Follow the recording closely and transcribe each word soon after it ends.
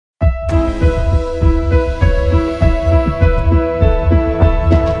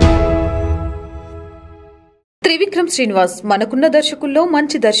త్రివిక్రమ్ శ్రీనివాస్ మనకున్న దర్శకుల్లో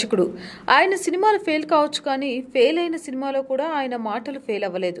మంచి దర్శకుడు. ఆయన సినిమాలు ఫెయిల్ కావచ్చు, కానీ ఫెయిల్ అయిన సినిమాలో కూడా ఆయన మాటలు ఫెయిల్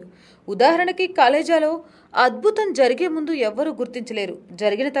అవ్వలేదు. ఉదాహరణకి కాలేజాలో అద్భుతం జరిగే ముందు ఎవ్వరూ గుర్తించలేరు,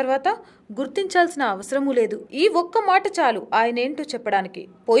 జరిగిన తర్వాత గుర్తించాల్సిన అవసరమూ లేదు. ఈ ఒక్క మాట చాలు ఆయన ఏంటో చెప్పడానికి.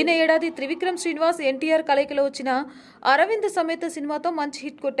 పోయిన ఏడాది త్రివిక్రమ్ శ్రీనివాస్ ఎన్టీఆర్ కలయికలో వచ్చిన అరవింద సమేత సినిమాతో మంచి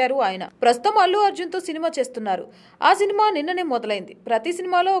హిట్ కొట్టారు ఆయన. ప్రస్తుతం అల్లు అర్జున్ తో సినిమా చేస్తున్నారు. ఆ సినిమా నిన్ననే మొదలైంది. ప్రతి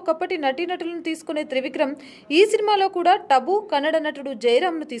సినిమాలో ఒకప్పటి నటీనటులను తీసుకునే త్రివిక్రమ్ ఈ సినిమాలో కూడా టబు కన్నడ నటుడు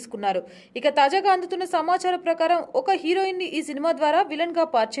జయరామ్ ను తీసుకున్నారు. ఇక తాజాగా అందుతున్న సమాచారం ప్రకారం ఒక హీరోయిన్ ని ఈ సినిమా ద్వారా విలన్ గా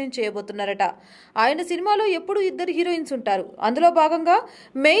పరిచయం చేయబోతున్నారట. ఆయన సినిమాలో ఎప్పుడు ఇద్దరు హీరోయిన్స్ ఉంటారు. అందులో భాగంగా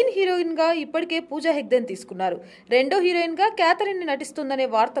మెయిన్ హీరోయిన్ గా ఇప్పటికే పూజా హెగ్దేని తీసుకున్నారు. రెండో హీరోయిన్ గా క్యాథరిన్ ని నటిస్తుందనే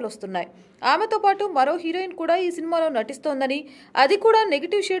వార్తలు వస్తున్నాయి. ఆమెతో పాటు మరో హీరోయిన్ కూడా ఈ సినిమాలో నటిస్తోందని, అది కూడా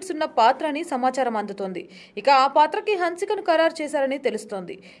నెగిటివ్ షేడ్స్ ఉన్న పాత్ర అని సమాచారం అందుతోంది. ఇక ఆ పాత్రకి హన్సికను ఖరారు చేశారని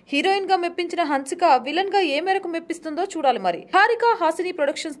తెలుస్తోంది. హీరోయిన్ గా మెప్పించిన హన్సిక విలన్ గా ఏ మేరకు మెప్పిస్తుందో చూడాలి. మరి హారిక హాసిని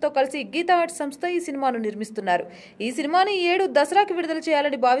ప్రొడక్షన్స్ తో కలిసి గీతా ఆర్ట్స్ సంస్థ ఈ సినిమాను నిర్మిస్తున్నారు. ఈ సినిమాని 7 దసరాకి విడుదల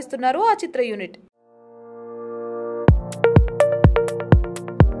చేయాలని భావిస్తున్నారు ఆ చిత్ర యూనిట్.